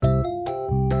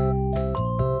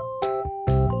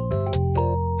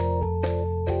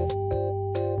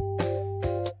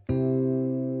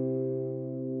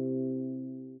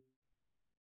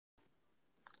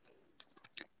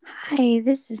Hey,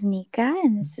 this is Nika,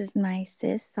 and this is my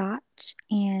sis, Sach,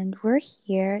 and we're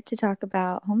here to talk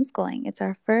about homeschooling. It's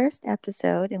our first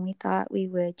episode, and we thought we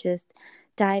would just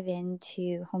dive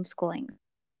into homeschooling.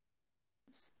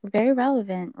 It's very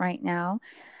relevant right now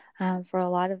for a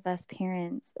lot of us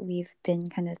parents. We've been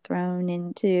kind of thrown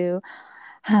into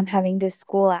having to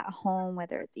school at home,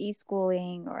 whether it's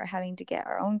e-schooling or having to get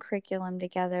our own curriculum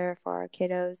together for our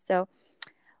kiddos. So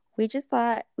we just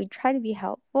thought we'd try to be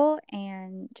helpful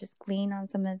and just glean on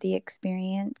some of the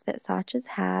experience that Sacha's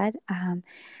had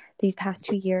these past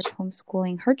 2 years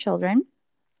homeschooling her children.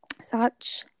 Sach,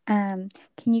 can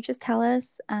you just tell us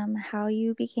how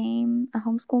you became a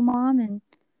homeschool mom and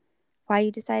why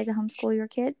you decided to homeschool your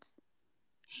kids?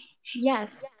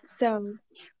 Yes. So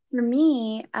for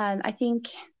me, I think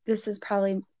this is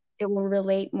probably, it will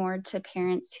relate more to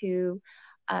parents who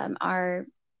are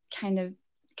kind of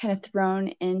thrown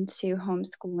into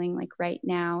homeschooling like right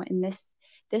now in this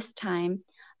time,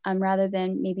 rather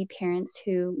than maybe parents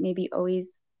who maybe always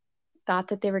thought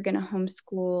that they were going to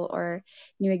homeschool or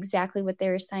knew exactly what they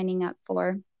were signing up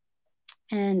for.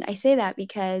 And I say that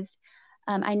because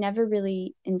I never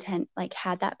really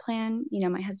had that plan.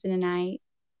 My husband and I,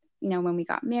 when we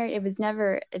got married, it was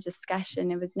never a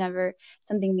discussion. It was never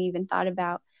something we even thought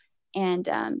about. And,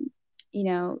 you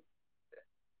know,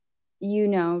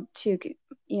 too,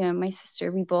 my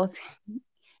sister, we both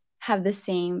have the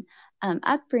same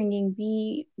upbringing.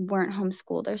 We weren't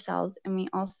homeschooled ourselves, and we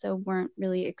also weren't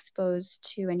really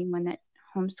exposed to anyone that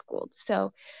homeschooled.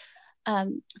 So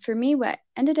for me, what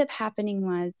ended up happening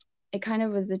was it kind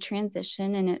of was a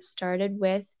transition, and it started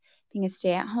with being a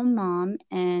stay at home mom.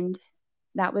 And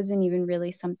that wasn't even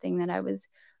really something that I was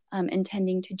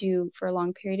intending to do for a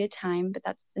long period of time, but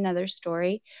that's another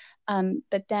story.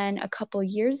 But then a couple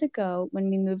years ago, when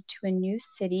we moved to a new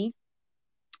city,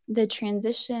 the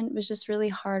transition was just really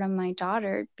hard on my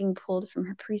daughter being pulled from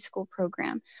her preschool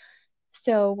program.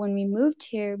 So when we moved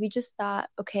here, we just thought,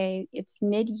 okay, it's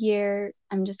mid-year.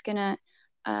 I'm just gonna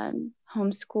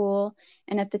homeschool.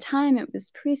 And at the time, it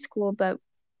was preschool, but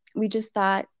we just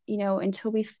thought,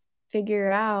 until we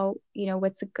figure out,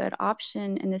 what's a good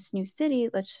option in this new city,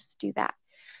 let's just do that.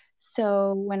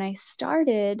 So when I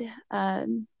started, I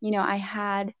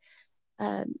had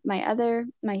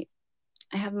my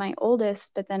I have my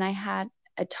oldest, but then I had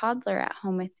a toddler at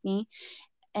home with me.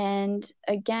 And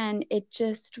again, it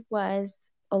just was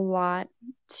a lot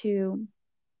to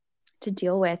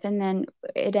deal with. And then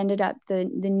it ended up the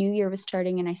new year was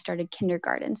starting and I started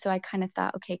kindergarten. So I kind of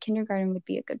thought, okay, kindergarten would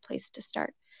be a good place to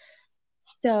start.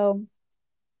 So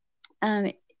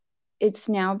um, it's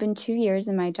now been 2 years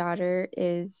and my daughter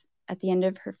is at the end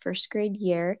of her first grade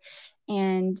year.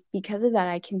 And because of that,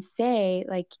 I can say,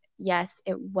 like, yes,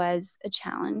 it was a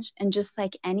challenge. And just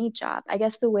like any job, I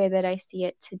guess the way that I see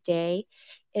it today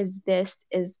is this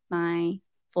is my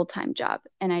full-time job.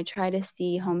 And I try to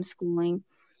see homeschooling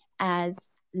as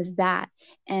that.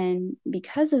 And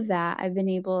because of that, I've been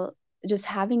able, just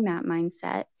having that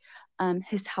mindset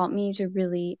has helped me to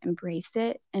really embrace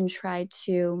it and try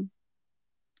to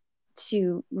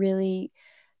really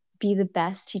be the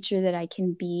best teacher that I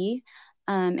can be.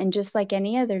 And just like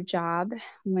any other job,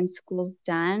 when school's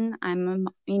done,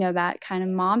 that kind of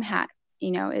mom hat,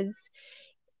 is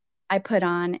I put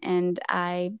on. And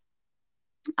I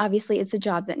obviously it's a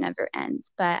job that never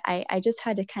ends, but I just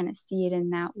had to kind of see it in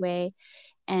that way.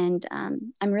 And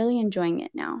I'm really enjoying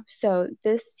it now. So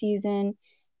this season,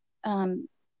 um,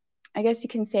 I guess you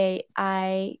can say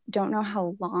I don't know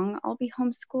how long I'll be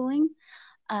homeschooling,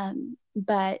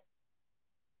 but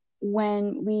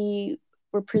when we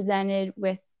were presented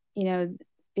with,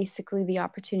 basically the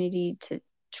opportunity to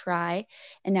try,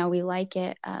 and now we like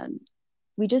it,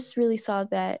 we just really saw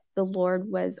that the Lord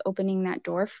was opening that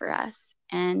door for us.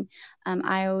 And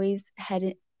I always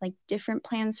had like different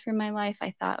plans for my life.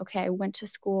 I thought, okay, I went to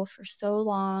school for so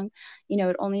long,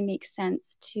 it only makes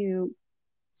sense to,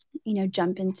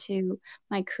 jump into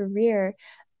my career.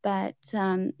 But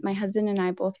my husband and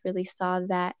I both really saw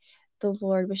that the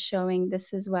Lord was showing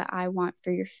this is what I want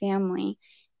for your family.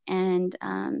 And,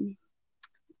 I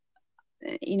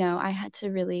had to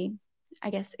really, I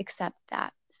guess, accept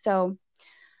that. So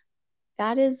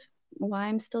that is why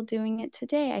I'm still doing it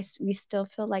today. We still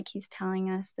feel like He's telling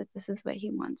us that this is what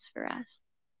He wants for us.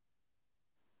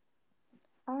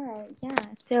 All right,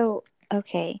 yeah. So,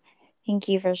 okay, thank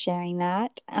you for sharing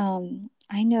that.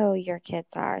 I know your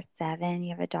kids are 7. You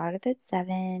have a daughter that's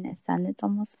 7, a son that's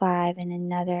almost 5, and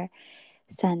another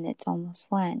son that's almost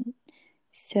 1.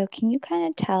 So, can you kind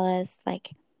of tell us like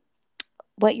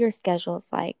what your schedule's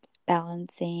like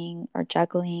balancing or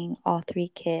juggling all 3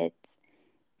 kids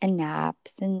and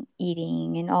naps and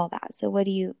eating and all that? So, what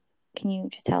do you Can you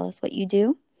just tell us what you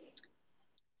do?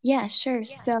 Yeah, sure.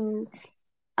 So,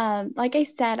 like I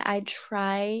said, I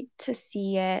try to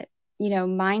see it,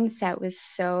 mindset was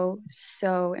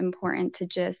so important to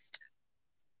just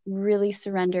really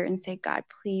surrender and say, God,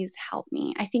 please help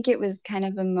me. I think it was kind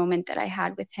of a moment that I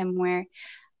had with him where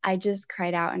I just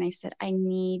cried out and I said, I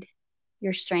need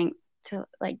your strength to,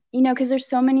 like, because there's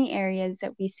so many areas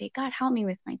that we say, God, help me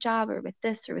with my job or with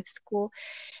this or with school.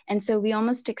 And so we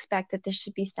almost expect that this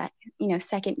should be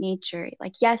second nature.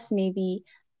 Like, yes, maybe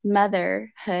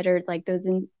motherhood or like those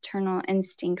internal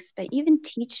instincts, but even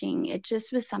teaching, it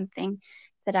just was something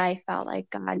that I felt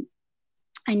like God,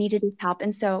 I needed his help.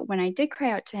 And so when I did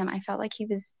cry out to him, I felt like he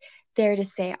was there to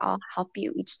say, I'll help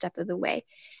you each step of the way.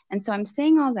 And so I'm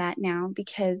saying all that now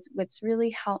because what's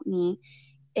really helped me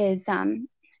is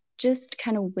just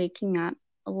kind of waking up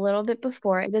a little bit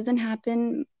before. It doesn't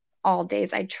happen all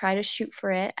days. I try to shoot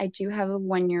for it. I do have a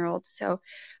 1-year-old, so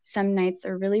some nights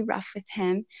are really rough with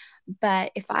him.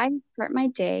 But if I start my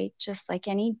day just like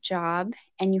any job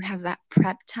and you have that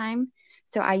prep time,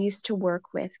 so I used to work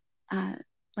with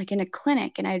like in a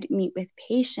clinic and I'd meet with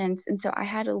patients. And so I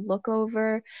had to look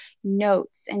over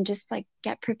notes and just like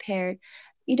get prepared.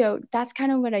 That's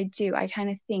kind of what I do. I kind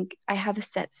of think I have a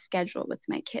set schedule with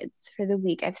my kids for the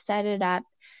week. I've set it up.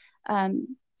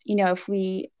 If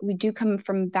we do come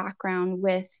from background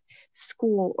with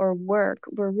school or work,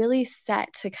 we're really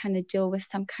set to kind of deal with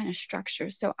some kind of structure.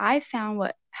 So I found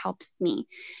what helps me.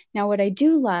 Now, what I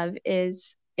do love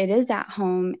is it is at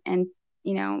home and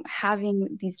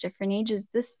having these different ages,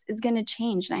 this is going to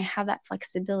change and I have that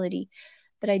flexibility.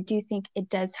 But I do think it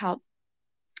does help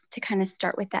to kind of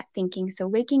start with that thinking. So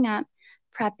waking up,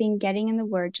 prepping, getting in the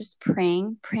word, just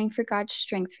praying for God's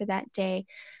strength for that day.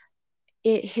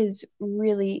 It has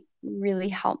really, really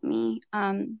helped me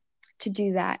to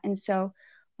do that. And so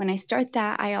when I start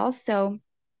that, I also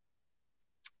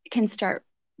can start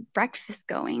breakfast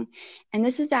going. And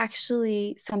this is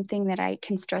actually something that I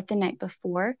can start the night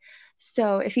before.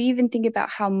 So if you even think about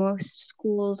how most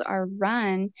schools are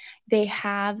run, they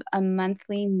have a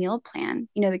monthly meal plan.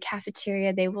 The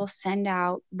cafeteria, they will send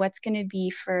out what's going to be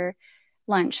for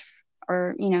lunch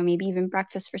or, maybe even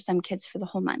breakfast for some kids for the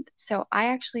whole month. So I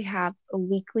actually have a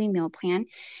weekly meal plan.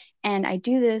 And I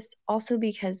do this also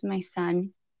because my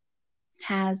son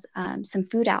has some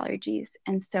food allergies.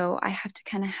 And so I have to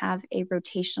kind of have a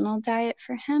rotational diet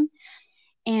for him.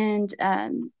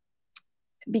 And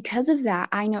because of that,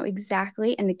 I know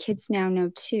exactly, and the kids now know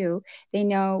too, they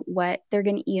know what they're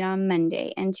going to eat on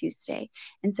Monday and Tuesday.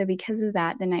 And so because of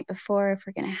that, the night before, if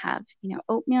we're going to have,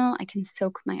 oatmeal, I can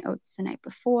soak my oats the night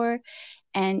before.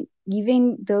 And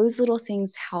even those little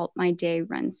things help my day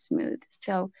run smooth.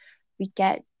 So we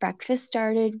get breakfast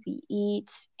started, we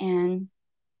eat, and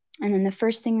then the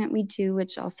first thing that we do,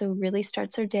 which also really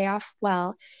starts our day off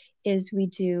well, is we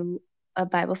do a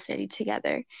Bible study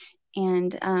together.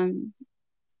 And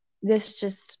this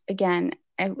just, again,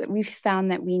 we've found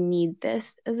that we need this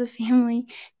as a family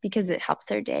because it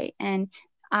helps our day. And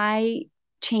I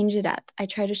change it up. I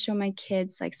try to show my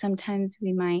kids, like sometimes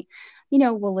we might,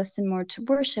 we'll listen more to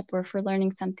worship, or if we're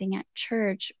learning something at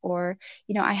church, or,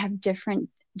 I have different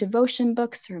devotion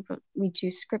books, or we do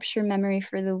scripture memory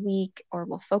for the week, or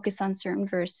we'll focus on certain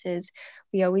verses.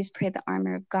 We always pray the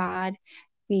armor of God.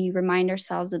 We remind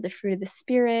ourselves of the fruit of the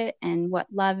Spirit and what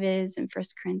love is in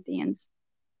First Corinthians.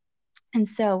 And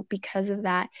so because of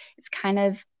that, it's kind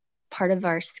of part of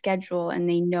our schedule and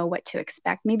they know what to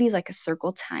expect, maybe like a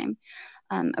circle time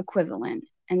equivalent.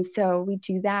 And so we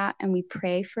do that and we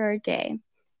pray for our day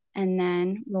and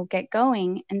then we'll get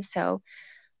going. And so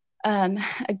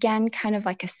again, kind of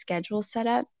like a schedule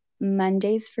setup.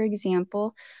 Mondays, for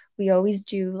example, we always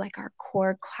do like our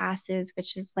core classes,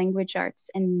 which is language arts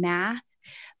and math.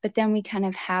 But then we kind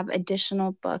of have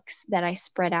additional books that I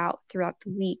spread out throughout the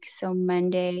week. So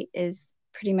Monday is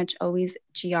pretty much always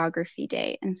geography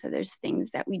day. And so there's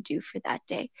things that we do for that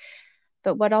day.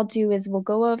 But what I'll do is we'll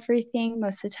go over everything.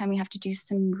 Most of the time we have to do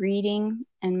some reading,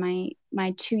 and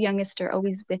my two youngest are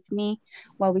always with me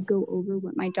while we go over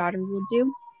what my daughter will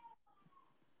do.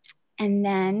 And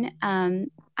then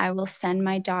I will send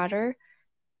my daughter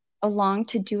along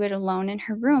to do it alone in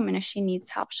her room. And if she needs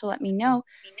help, she'll let me know.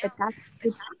 But that's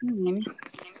the time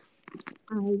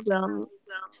I will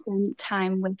spend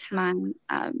time with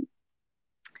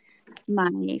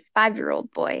my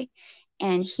 5-year-old boy.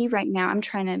 And he right now, I'm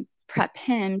trying to prep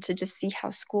him to just see how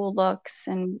school looks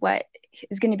and what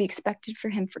is going to be expected for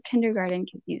him for kindergarten,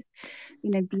 because he's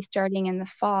going to be starting in the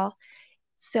fall.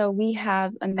 So we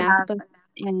have a math book,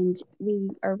 and we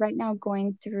are right now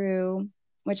going through,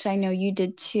 which I know you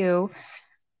did too,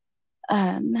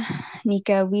 um,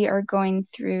 Nika, we are going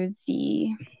through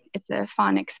it's a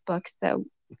phonics book, the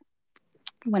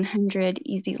 100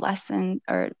 easy lessons,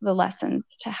 or the lessons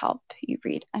to help you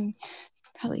read. I'm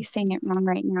probably saying it wrong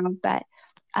right now, but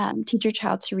teach your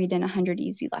child to read in 100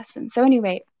 easy lessons. So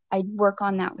anyway, I work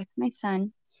on that with my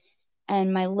son,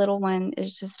 and my little one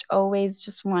is just always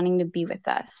just wanting to be with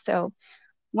us. So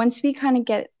once we kind of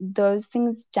get those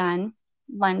things done,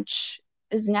 lunch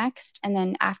is next. And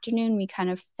then afternoon, we kind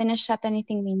of finish up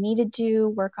anything we need to do,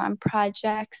 work on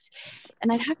projects.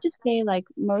 And I'd have to say, like,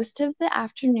 most of the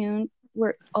afternoon,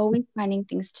 we're always finding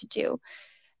things to do.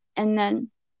 And then,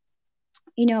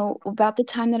 about the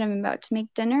time that I'm about to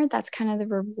make dinner, that's kind of the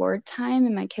reward time.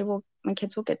 And my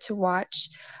kids will get to watch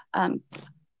um,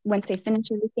 once they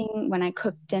finish everything, when I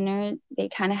cook dinner, they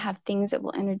kind of have things that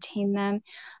will entertain them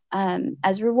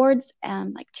as rewards,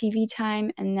 like TV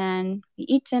time. And then we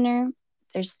eat dinner.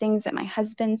 There's things that my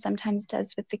husband sometimes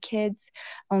does with the kids.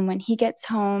 When he gets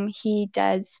home, he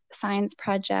does science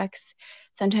projects.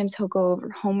 Sometimes he'll go over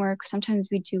homework. Sometimes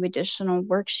we do additional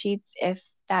worksheets if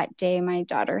that day my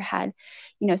daughter had,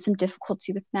 some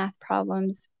difficulty with math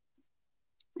problems.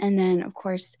 And then, of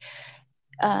course,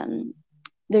 um,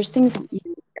 there's things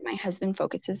that my husband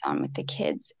focuses on with the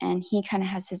kids, and he kind of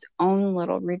has his own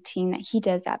little routine that he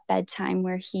does at bedtime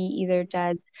where he either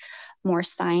does more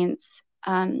science,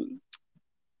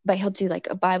 but he'll do like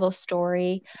a Bible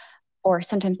story, or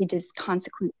sometimes he does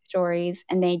consequence stories,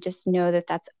 and they just know that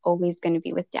that's always going to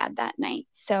be with dad that night.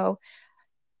 So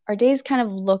our days kind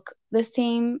of look the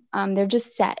same. They're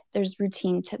just set, there's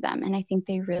routine to them, and I think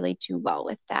they really do well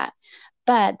with that.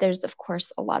 But there's, of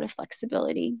course, a lot of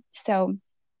flexibility. So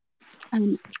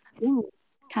yeah,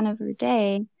 kind of her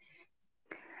day.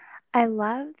 I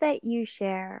love that you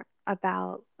share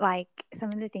about like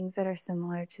some of the things that are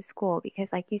similar to school, because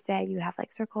like you said, you have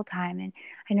like circle time, and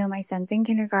I know my son's in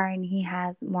kindergarten, he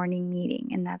has morning meeting,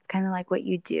 and that's kind of like what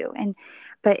you do. And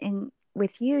but in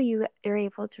with you, you're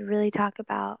able to really talk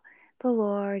about the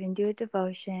Lord and do a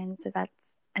devotion, so that's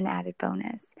an added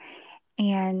bonus.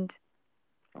 And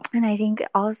I think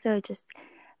also just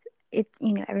it's,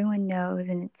 everyone knows,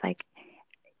 and it's like,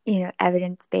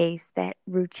 evidence based that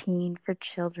routine for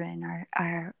children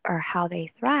are how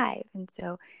they thrive. And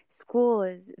so school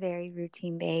is very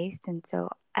routine based. And so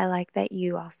I like that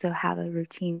you also have a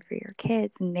routine for your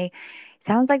kids, and they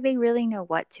sounds like they really know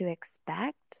what to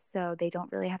expect. So they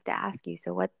don't really have to ask you,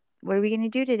 so what are we going to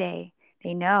do today?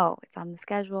 They know it's on the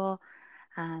schedule.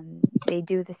 They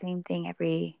do the same thing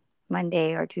every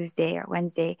Monday or Tuesday or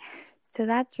Wednesday. So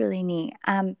that's really neat.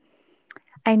 I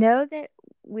know that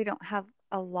we don't have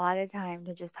a lot of time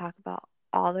to just talk about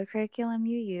all the curriculum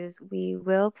you use. We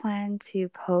will plan to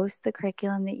post the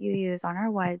curriculum that you use on our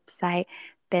website,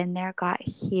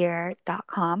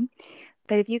 beentheregothere.com.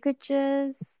 But if you could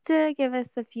just give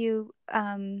us a few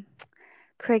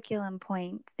curriculum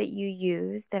points that you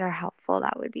use that are helpful,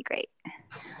 that would be great.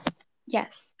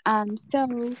 Yes.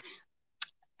 So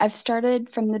I've started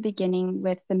from the beginning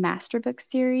with the Master Book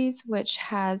series, which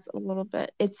has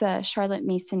it's a Charlotte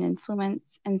Mason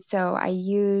influence. And so I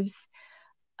use,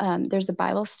 there's a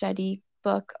Bible study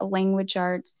book, a language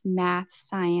arts, math,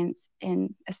 science,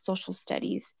 and a social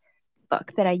studies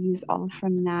book that I use all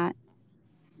from that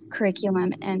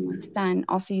curriculum. And my son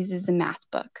also uses a math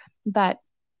book. But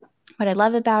what I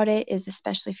love about it is,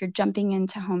 especially if you're jumping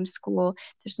into homeschool,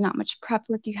 there's not much prep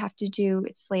work you have to do.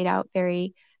 It's laid out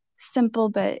very simple,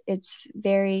 but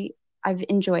I've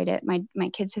enjoyed it. My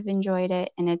kids have enjoyed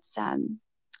it, and it's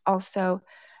also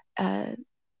uh,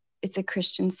 it's a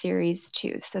Christian series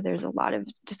too. So there's a lot of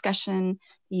discussion.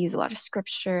 You use a lot of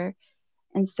scripture,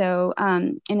 and so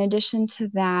in addition to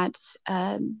that,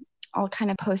 I'll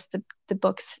kind of post the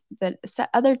books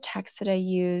other texts that I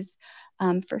use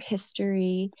for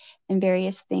history and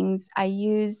various things. I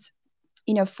use,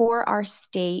 for our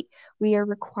state, we are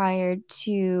required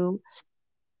to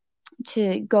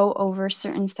go over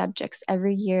certain subjects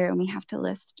every year, and we have to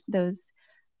list those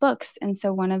books. And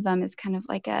so one of them is kind of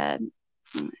like a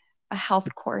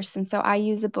health course. And so I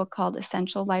use a book called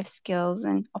Essential Life Skills,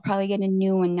 and I'll probably get a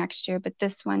new one next year. But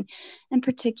this one in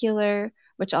particular,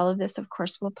 which all of this, of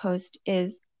course, will post,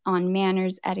 is on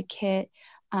manners, etiquette,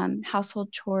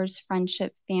 household chores,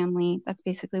 friendship, family. That's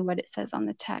basically what it says on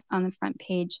the front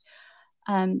page.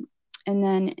 And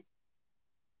then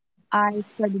I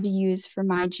started to use for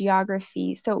my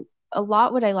geography. So a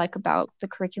lot what I like about the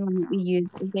curriculum that we use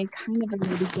is they kind of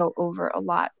already go over a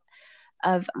lot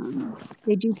of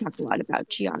they do talk a lot about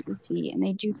geography, and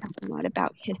they do talk a lot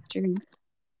about history.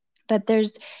 But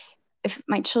if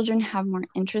my children have more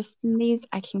interest in these,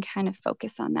 I can kind of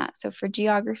focus on that. So for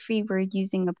geography, we're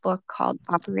using a book called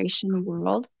Operation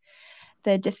World.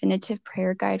 the definitive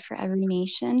prayer guide for every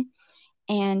nation.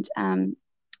 And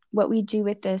what we do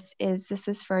with this is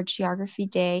for our geography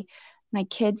day. My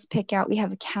kids pick out, we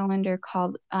have a calendar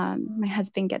called, my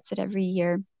husband gets it every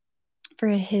year for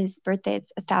his birthday.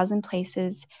 It's 1,000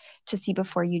 places to see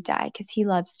before you die because he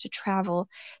loves to travel.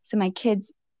 So my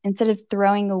kids, instead of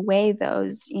throwing away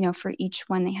those, for each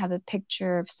one, they have a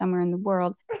picture of somewhere in the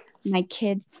world. My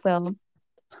kids will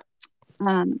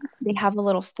they have a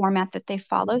little format that they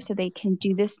follow so they can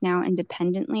do this now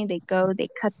independently. They go, they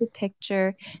cut the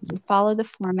picture, they follow the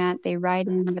format, they write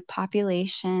in the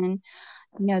population,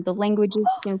 the languages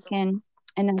spoken.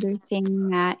 Another thing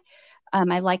that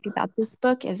I like about this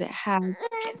book is it has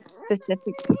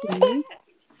specific prayers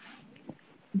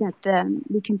that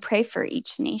we can pray for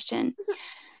each nation.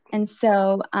 And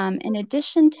so, in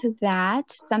addition to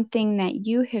that, something that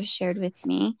you have shared with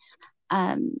me,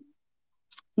 um,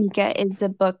 Nika, is the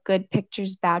book Good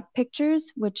Pictures, Bad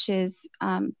Pictures, which is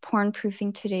porn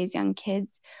proofing today's young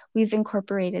kids. We've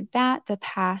incorporated that the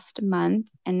past month,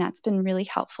 and that's been really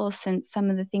helpful since some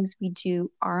of the things we do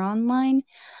are online.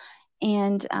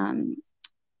 And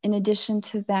in addition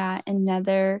to that,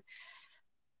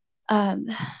 um,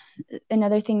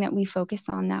 another thing that we focus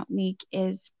on that week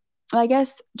is, well, I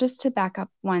guess just to back up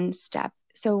one step.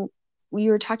 So we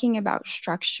were talking about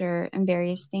structure and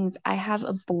various things. I have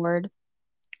a board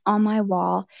on my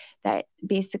wall that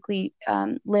basically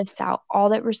lists out all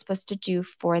that we're supposed to do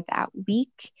for that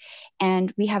week.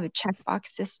 And we have a checkbox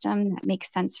system that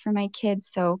makes sense for my kids.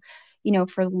 So,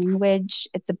 for language,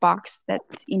 it's a box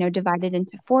that's, divided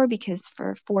into four because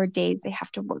for 4 days they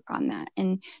have to work on that.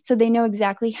 And so they know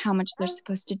exactly how much they're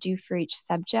supposed to do for each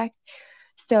subject.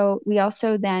 So we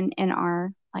also then in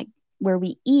our like where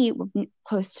we eat, we're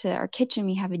close to our kitchen,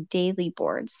 we have a daily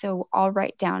board. So I'll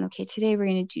write down, okay, today we're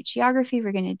going to do geography,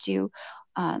 we're going to do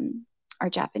our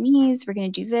Japanese, we're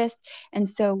going to do this. And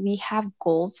so we have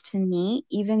goals to meet,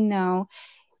 even though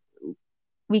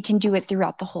we can do it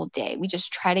throughout the whole day. We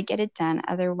just try to get it done.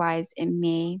 Otherwise, it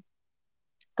may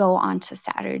go on to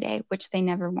Saturday, which they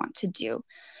never want to do.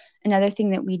 Another thing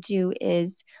that we do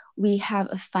is we have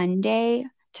a fun day,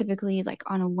 typically like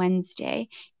on a Wednesday.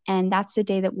 And that's the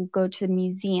day that we'll go to the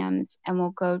museums and we'll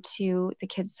go to the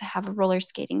kids have a roller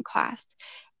skating class.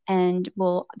 And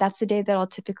that's the day that I'll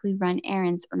typically run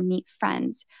errands or meet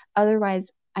friends. Otherwise,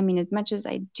 I mean, as much as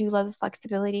I do love the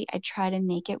flexibility, I try to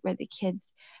make it where the kids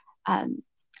um,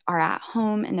 are at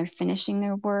home and they're finishing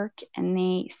their work and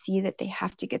they see that they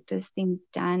have to get those things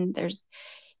done. There's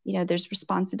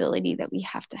responsibility that we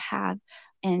have to have.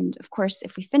 And of course,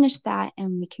 if we finish that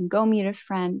and we can go meet a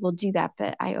friend, we'll do that.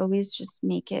 But I always just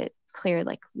make it clear,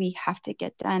 like we have to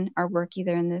get done our work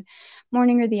either in the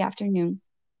morning or the afternoon.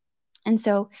 And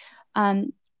so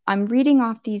I'm reading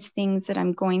off these things that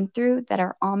I'm going through that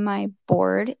are on my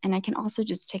board. And I can also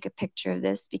just take a picture of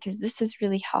this because this has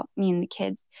really helped me and the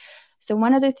kids. So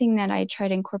one other thing that I try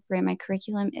to incorporate in my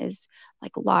curriculum is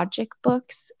like logic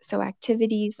books. So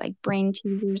activities like brain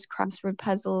teasers, crossword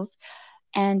puzzles.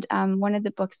 And one of the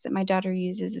books that my daughter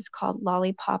uses is called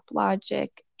Lollipop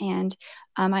Logic. And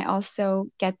I also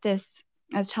get this,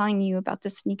 I was telling you about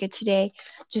this, Nika, today,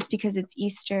 just because it's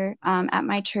Easter. At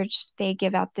my church, they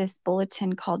give out this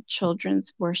bulletin called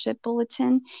Children's Worship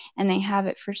Bulletin, and they have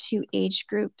it for 2 age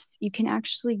groups. You can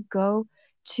actually go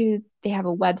they have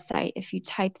a website. If you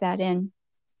type that in,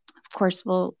 of course,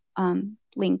 we'll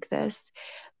link this,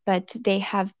 but they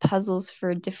have puzzles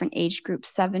for different age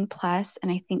groups, 7+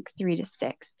 and I think 3 to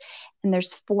 6. And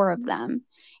there's 4 of them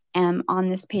on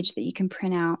this page that you can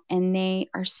print out. And they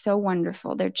are so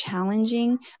wonderful. They're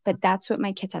challenging, but that's what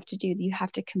my kids have to do. You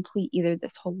have to complete either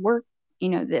this whole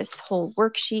this whole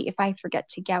worksheet. If I forget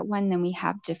to get one, then we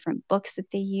have different books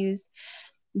that they use.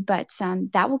 But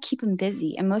that will keep them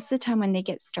busy. And most of the time when they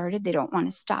get started, they don't want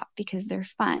to stop because they're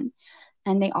fun.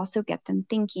 And they also get them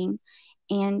thinking.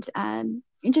 And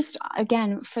just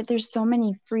again, there's so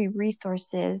many free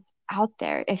resources out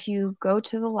there. If you go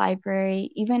to the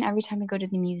library, even every time I go to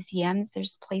the museums,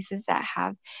 there's places that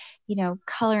have,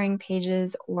 coloring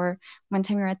pages. Or one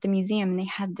time we were at the museum and they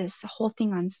had this whole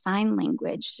thing on sign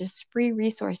language, just free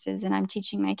resources. And I'm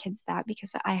teaching my kids that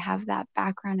because I have that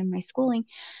background in my schooling.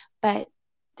 But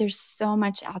there's so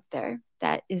much out there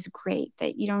that is great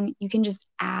that you can just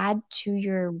add to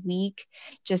your week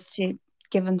just to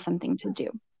give them something to do.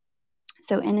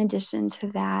 So in addition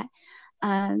to that,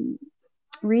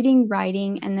 reading,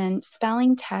 writing, and then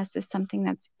spelling tests is something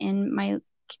that's in my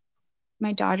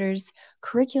daughter's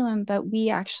curriculum, but we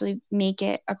actually make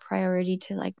it a priority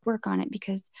to like work on it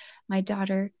because my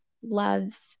daughter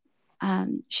loves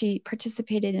she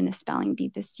participated in a spelling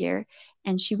bee this year,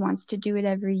 and she wants to do it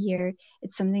every year.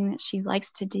 It's something that she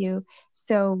likes to do.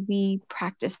 So we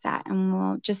practice that, and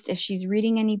we'll just, if she's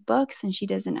reading any books and she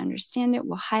doesn't understand it,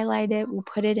 we'll highlight it. We'll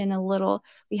put it in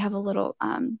we have a little,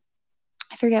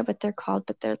 I forget what they're called,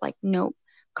 but they're like note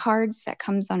cards that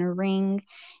comes on a ring,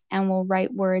 and we'll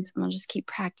write words and we'll just keep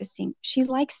practicing. She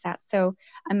likes that. So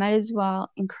I might as well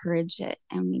encourage it.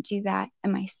 And we do that.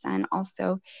 And my son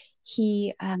also,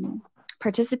 he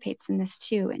participates in this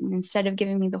too. And instead of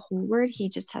giving me the whole word, he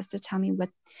just has to tell me what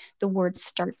the word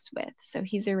starts with. So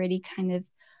he's already kind of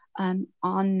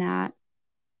on that.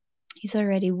 He's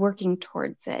already working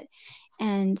towards it.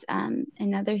 And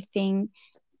another thing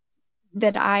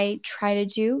that I try to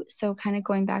do, so kind of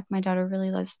going back, my daughter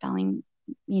really loves spelling,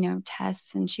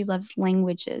 tests, and she loves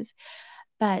languages.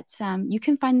 But you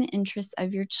can find the interests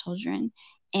of your children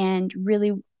and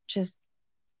really just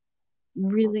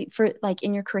really for like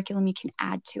in your curriculum you can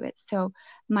add to it. So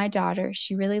my daughter,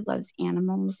 she really loves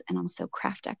animals and also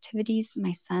craft activities.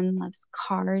 My son loves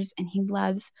cars and he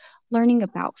loves learning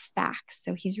about facts.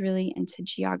 So he's really into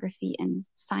geography and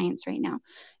science right now.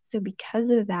 So because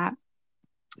of that,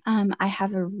 I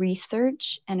have a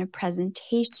research and a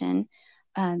presentation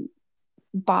um,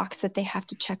 box that they have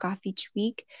to check off each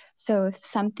week. So if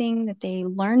something that they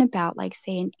learn about, like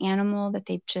say an animal that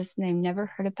they've never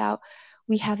heard about,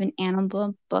 we have an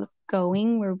animal book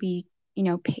going where we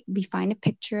find a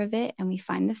picture of it and we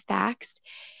find the facts.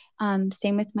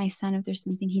 Same with my son, if there's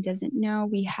something he doesn't know,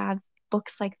 we have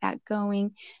books like that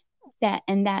going.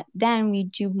 Then we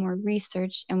do more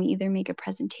research and we either make a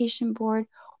presentation board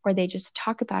or they just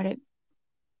talk about it.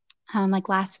 Like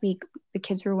last week, the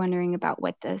kids were wondering about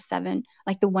what the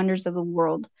wonders of the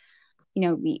world,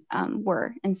 we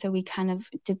were. And so we kind of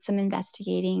did some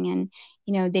investigating and,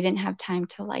 they didn't have time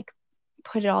to like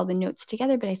put all the notes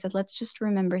together, but I said, let's just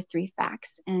remember 3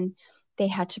 facts. And they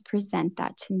had to present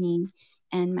that to me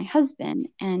and my husband.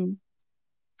 And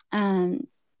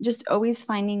just always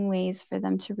finding ways for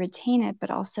them to retain it, but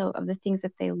also of the things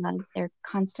that they love, they're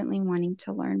constantly wanting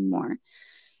to learn more.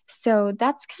 So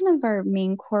that's kind of our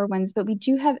main core ones, but we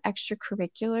do have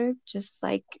extracurricular, just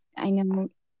like I know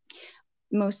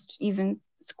most even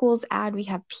schools add, we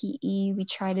have PE. We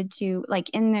try to do like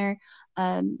in there.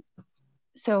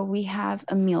 So we have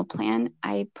a meal plan.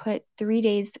 I put 3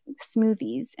 days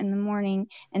smoothies in the morning,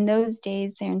 and those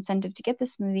days their incentive to get the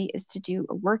smoothie is to do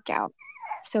a workout.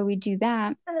 So we do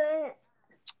that.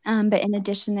 But in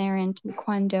addition, they're in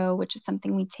Taekwondo, which is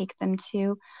something we take them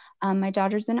to. My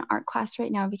daughter's in an art class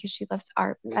right now because she loves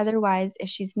art. Otherwise, if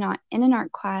she's not in an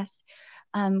art class,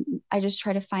 I just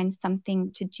try to find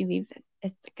something to do. Even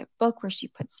it's like a book where she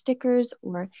puts stickers,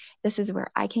 or this is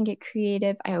where I can get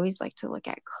creative. I always like to look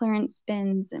at clearance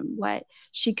bins and what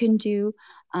she can do,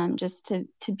 just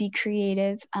to be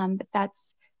creative. But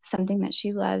that's something that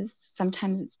she loves.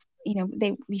 Sometimes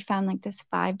it's we found like this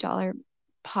 $5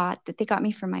 pot that they got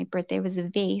me for my birthday. It was a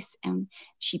vase, and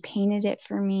she painted it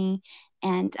for me.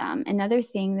 And another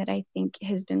thing that I think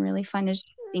has been really fun is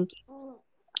thinking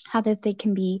how that they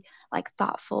can be like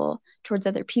thoughtful towards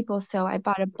other people. So I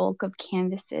bought a bulk of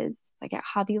canvases like at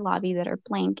Hobby Lobby that are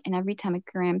blank. And every time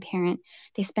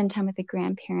they spend time with a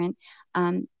grandparent,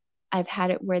 I've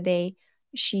had it where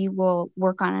she will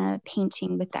work on a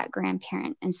painting with that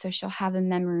grandparent. And so she'll have a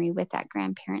memory with that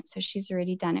grandparent. So she's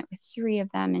already done it with 3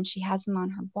 of them and she has them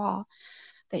on her wall.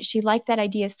 But she liked that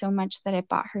idea so much that I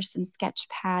bought her some sketch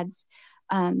pads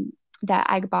that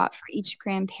I bought for each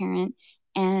grandparent.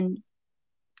 And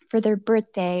for their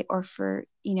birthday or for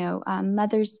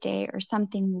Mother's Day or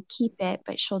something, we'll keep it,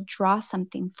 but she'll draw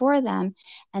something for them,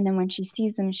 and then when she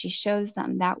sees them she shows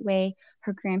them. That way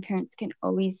her grandparents can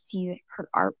always see her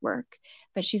artwork,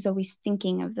 but she's always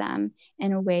thinking of them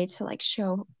in a way to like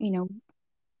show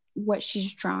what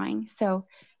she's drawing. So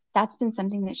that's been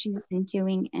something that she's been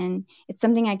doing, and it's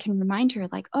something I can remind her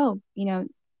like, oh,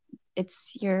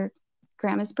 it's your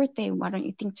grandma's birthday, why don't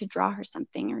you think to draw her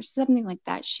something or something like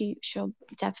that. She'll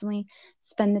definitely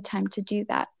spend the time to do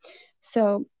that.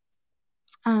 So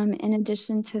in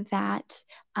addition to that,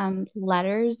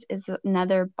 letters is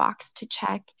another box to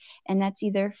check, and that's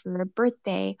either for a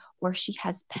birthday or she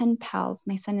has pen pals.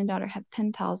 My son and daughter have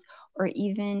pen pals, or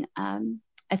even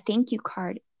a thank you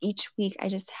card. Each week I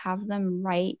just have them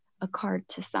write a card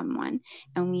to someone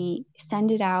and we send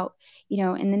it out,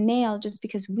 in the mail, just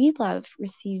because we love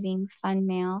receiving fun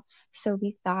mail. So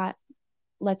we thought,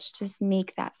 let's just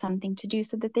make that something to do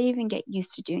so that they even get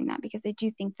used to doing that, because I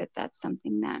do think that that's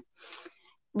something that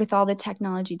with all the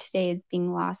technology today is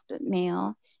being lost, but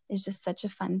mail is just such a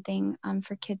fun thing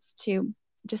for kids to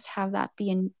just have that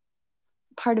be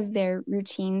a part of their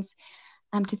routines.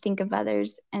 to think of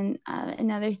others. And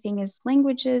another thing is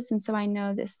languages. And so I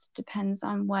know this depends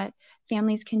on what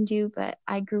families can do, but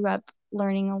I grew up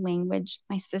learning a language.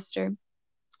 My sister,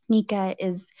 Nika,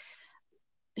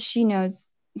 she knows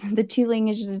the two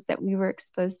languages that we were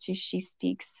exposed to. She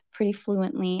speaks pretty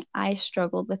fluently. I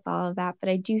struggled with all of that, but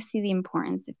I do see the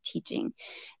importance of teaching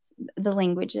the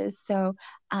languages. So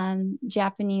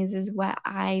Japanese is what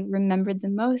I remembered the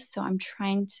most. So I'm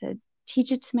trying to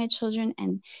teach it to my children,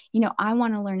 and I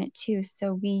want to learn it too.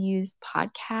 So we use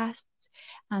podcasts.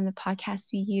 The podcast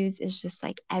we use is just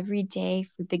like every day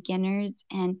for beginners,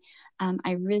 and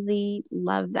I really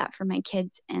love that for my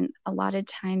kids. And a lot of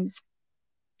times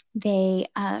they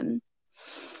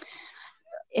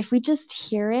if we just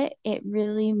hear it, it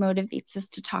really motivates us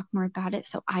to talk more about it.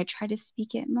 So I try to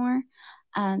speak it more.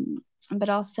 But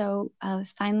also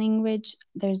sign language,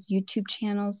 there's YouTube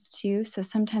channels too. So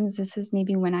sometimes this is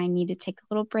maybe when I need to take a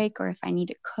little break, or if I need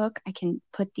to cook, I can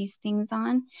put these things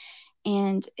on,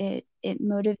 and it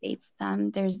motivates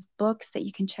them. There's books that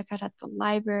you can check out at the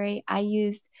library.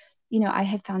 I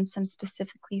have found some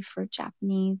specifically for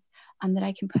Japanese that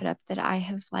I can put up that I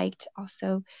have liked.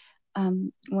 Also,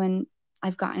 when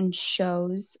I've gotten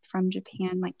shows from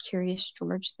Japan, like Curious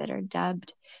George, that are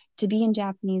dubbed to be in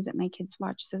Japanese that my kids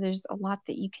watch. So there's a lot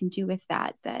that you can do with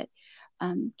that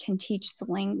can teach the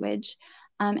language.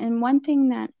 And one thing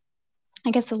that,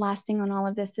 I guess the last thing on all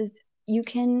of this is,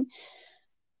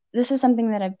 this is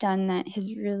something that I've done that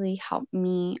has really helped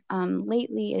me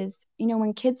lately is,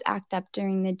 when kids act up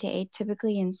during the day,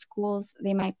 typically in schools,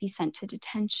 they might be sent to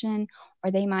detention,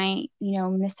 or they might,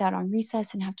 miss out on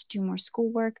recess and have to do more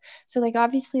schoolwork. So, like,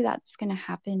 obviously that's going to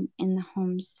happen in the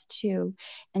homes too.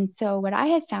 And so what I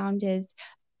have found is,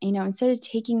 instead of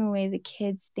taking away the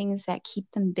kids things that keep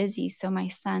them busy, so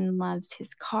my son loves his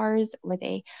cars, or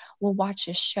they will watch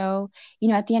a show,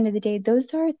 at the end of the day,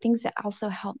 those are things that also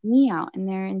help me out. And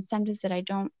they're incentives that I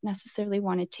don't necessarily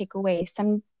want to take away.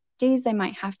 Some days I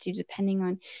might have to, depending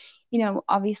on,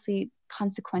 obviously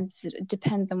consequences. It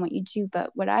depends on what you do.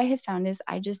 But what I have found is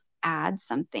I just add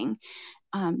something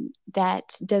that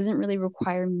doesn't really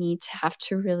require me to have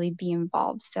to really be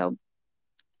involved. So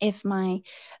if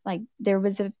there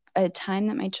was a time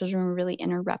that my children were really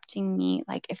interrupting me,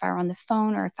 like if I were on the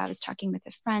phone or if I was talking with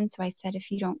a friend. So I said, if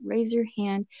you don't raise your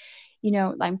hand,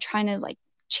 I'm trying to like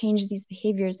change these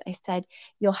behaviors. I said,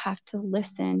 you'll have to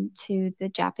listen to the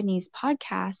Japanese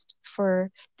podcast for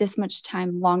this much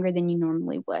time longer than you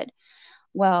normally would.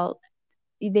 Well,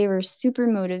 they were super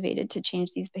motivated to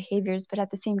change these behaviors, but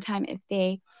at the same time, if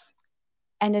they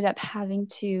ended up having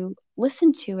to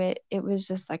listen to it, it was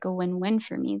just like a win-win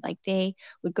for me. Like, they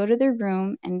would go to their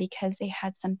room, and because they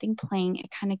had something playing,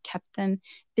 it kind of kept them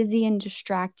busy and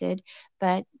distracted,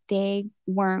 but they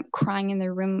weren't crying in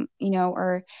their room,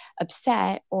 or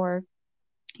upset, or,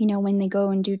 when they go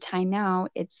and do timeout,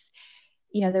 it's,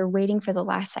 they're waiting for the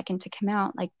last second to come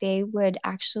out. Like, they would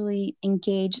actually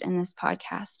engage in this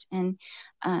podcast. And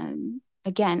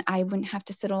again, I wouldn't have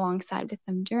to sit alongside with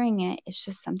them during it. It's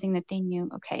just something that they knew,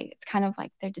 okay, it's kind of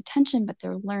like their detention, but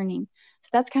they're learning. So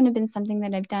that's kind of been something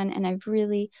that I've done, and I've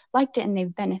really liked it, and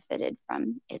they've benefited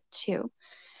from it too.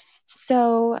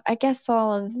 So I guess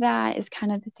all of that is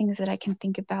kind of the things that I can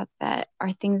think about that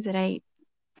are things that I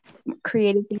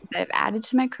created, things that I've added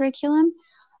to my curriculum.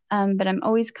 But I'm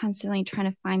always constantly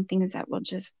trying to find things that will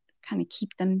just kind of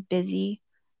keep them busy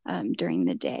during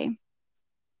the day.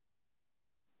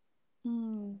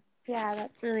 Yeah,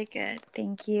 that's really good.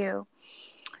 Thank you.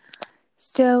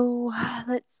 So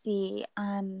let's see.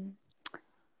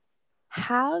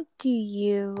 How do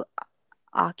you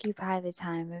occupy the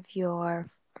time of your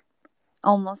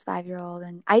almost 5-year-old?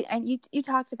 And you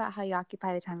talked about how you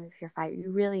occupy the time of your 5.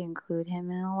 You really include him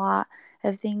in a lot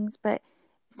of things, but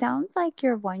it sounds like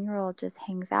your 1-year-old just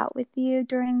hangs out with you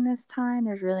during this time.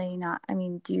 There's really not. I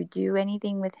mean, do you do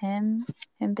anything with him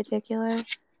in particular?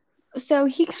 So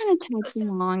he kind of tags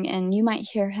along, and you might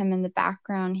hear him in the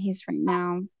background. He's right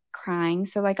now crying.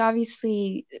 So, like,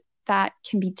 obviously that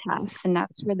can be tough, and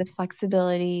that's where the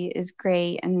flexibility is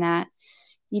great. And that,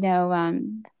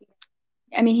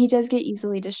 I mean, he does get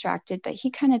easily distracted, but he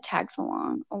kind of tags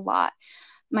along a lot.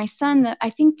 My son, I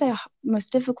think the most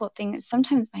difficult thing is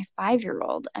sometimes my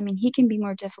 5-year-old. I mean, he can be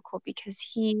more difficult because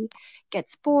he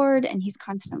gets bored and he's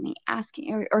constantly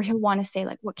asking, or he'll want to say,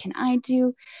 like, what can I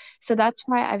do? So that's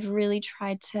why I've really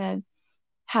tried to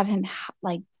have him,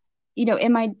 like,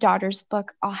 in my daughter's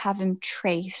book, I'll have him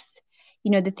trace,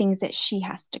 the things that she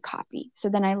has to copy. So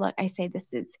then I say,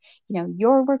 this is,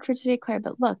 your work for today, Claire,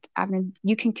 but look, Abner,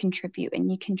 you can contribute and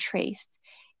you can trace,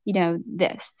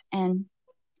 this. And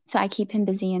so I keep him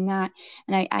busy in that.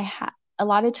 And I have a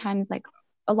lot of times, like,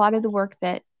 a lot of the work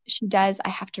that she does, I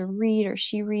have to read or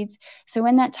she reads. So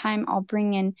in that time, I'll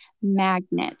bring in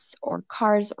magnets or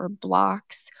cars or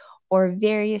blocks or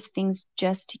various things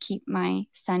just to keep my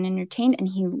son entertained. And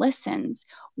he listens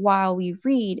while we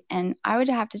read. And I would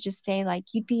have to just say, like,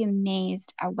 you'd be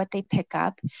amazed at what they pick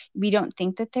up. We don't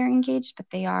think that they're engaged, but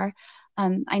they are.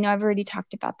 I know I've already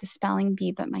talked about the spelling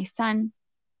bee, but my son,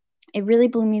 it really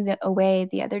blew me away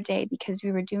the other day because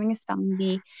we were doing a spelling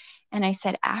bee and I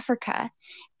said Africa.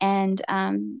 And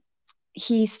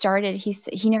he started,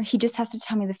 he just has to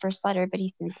tell me the first letter, but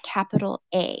he said capital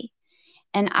A.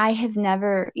 And I have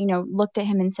never, looked at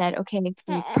him and said, okay,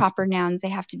 for proper nouns, they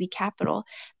have to be capital.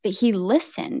 But he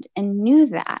listened and knew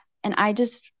that. And I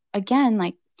just, again,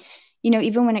 like,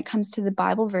 even when it comes to the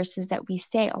Bible verses that we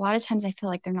say, a lot of times I feel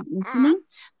like they're not listening,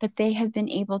 but they have been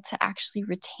able to actually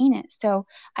retain it. So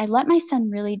I let my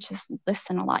son really just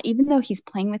listen a lot, even though he's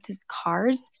playing with his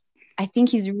cars. I think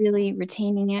he's really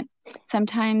retaining it.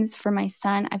 Sometimes for my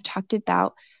son, I've talked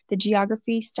about the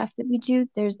geography stuff that we do.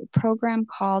 There's a program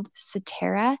called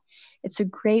Cetera. It's a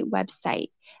great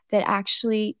website that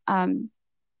actually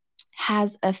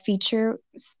has a feature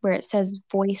where it says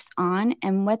voice on.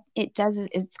 And what it does is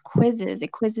it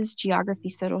quizzes geography.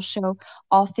 So it'll show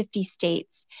all 50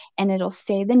 states and it'll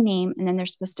say the name and then they're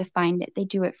supposed to find it. They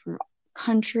do it for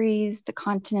countries, the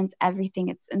continents, everything.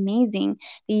 It's amazing.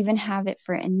 They even have it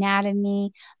for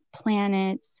anatomy,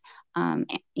 planets,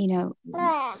 animal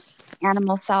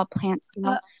cell, plant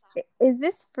cell. Is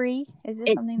this free? Is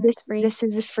this something that's free? This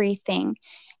is a free thing.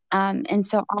 And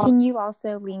so can you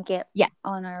also link it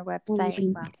on our website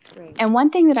as well? Great. And one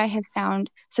thing that I have found,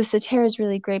 so Cetera is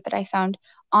really great, but I found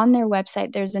on their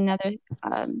website, there's another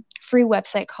free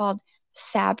website called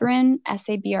Sabran,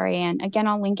 Sabran. Again,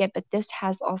 I'll link it, but this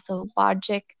has also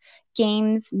logic,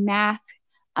 games, math.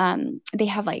 They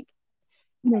have like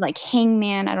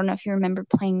Hangman. I don't know if you remember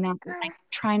playing that, but like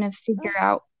trying to figure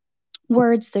out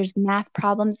words. There's math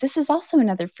problems. This is also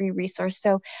another free resource.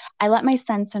 So I let my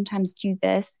son sometimes do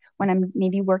this when I'm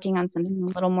maybe working on something a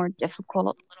little more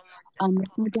difficult.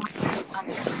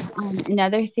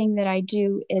 Another thing that I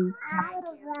do is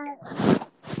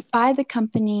by the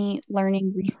company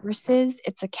Learning Resources,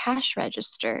 it's a cash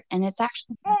register, and it's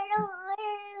actually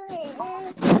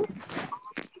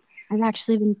I've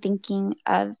actually been thinking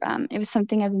of it was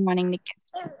something I've been wanting to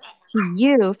get to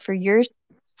you for your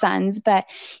sons, but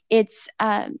it's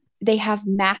they have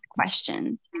math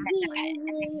questions.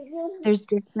 There's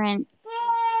different.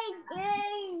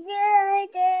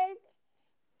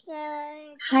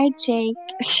 Hi, Jake.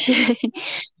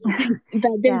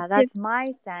 Yeah, that's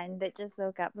my son that just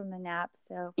woke up from a nap.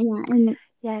 So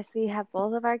yes, we have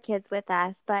both of our kids with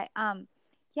us. But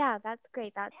yeah, that's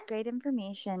great. That's great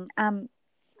information.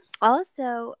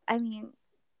 Also, I mean,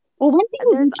 well, one thing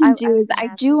we can do is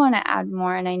I do want to add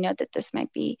more, and I know that this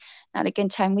might be not a good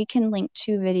time. We can link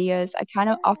 2 videos.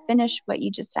 I'll finish what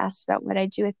you just asked about what I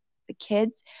do with the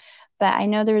kids, but I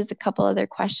know there was a couple other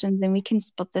questions, and we can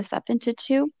split this up into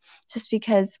 2, just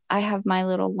because I have my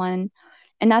little one,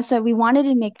 and that's why we wanted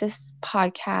to make this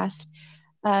podcast,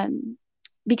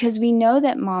 because we know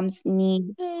that moms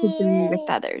need to be with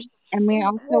others, and we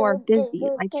also are busy.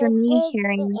 Like for me,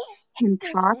 hearing him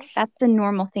talk, that's the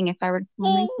normal thing. If I were to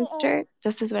call my sister,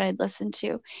 this is what I'd listen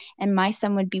to, and my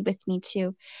son would be with me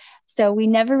too. So we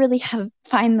never really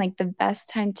find like the best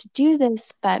time to do this,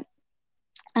 but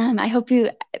I hope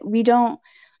we don't.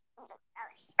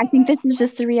 I think this is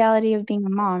just the reality of being a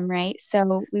mom, right?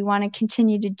 So we want to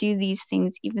continue to do these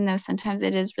things, even though sometimes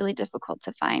it is really difficult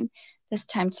to find this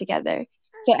time together.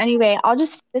 So anyway, I'll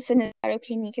just listen. Is that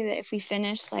okay, Nika, that if we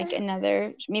finish like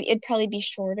another, maybe it'd probably be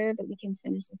shorter, but we can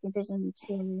finish. I think there's only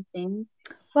 2 more things.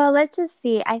 Well, let's just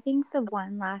see. I think the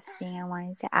one last thing I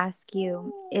wanted to ask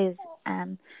you is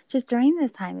just during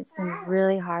this time, it's been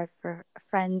really hard for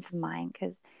friends of mine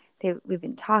because we've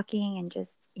been talking and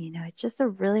just, it's just a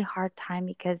really hard time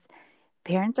because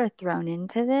parents are thrown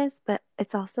into this, but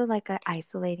it's also like an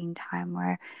isolating time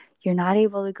where you're not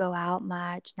able to go out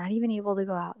much, not even able to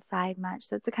go outside much.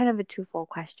 So it's a kind of a twofold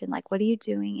question. Like, what are you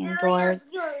doing indoors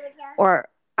or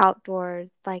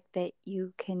outdoors, like that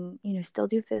you can, still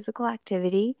do physical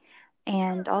activity?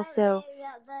 And also,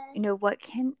 what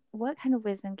kind of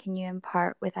wisdom can you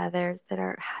impart with others that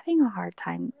are having a hard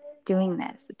time doing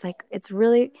this? It's like,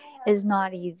 is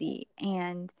not easy.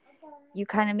 And you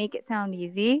kind of make it sound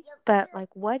easy, but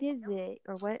like, what is it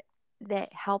or what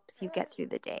that helps you get through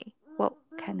the day? What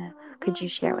kind of could you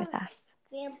share with us?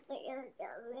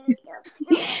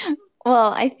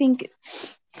 Well, I think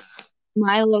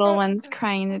my little one's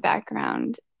crying in the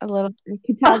background a little. I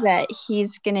could tell that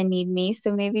he's going to need me.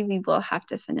 So maybe we will have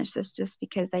to finish this just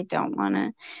because I don't want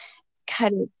to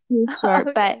cut it too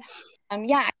short. But Okay.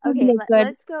 yeah, I think Okay, it's a good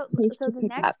let's go. place So to the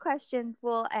pick up. next questions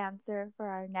we'll answer for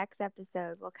our next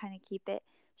episode. We'll kind of keep it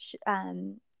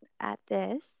at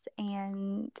this,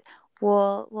 and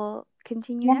we'll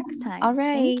continue next Yeah. All time.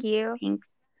 right. Thank you. Thanks.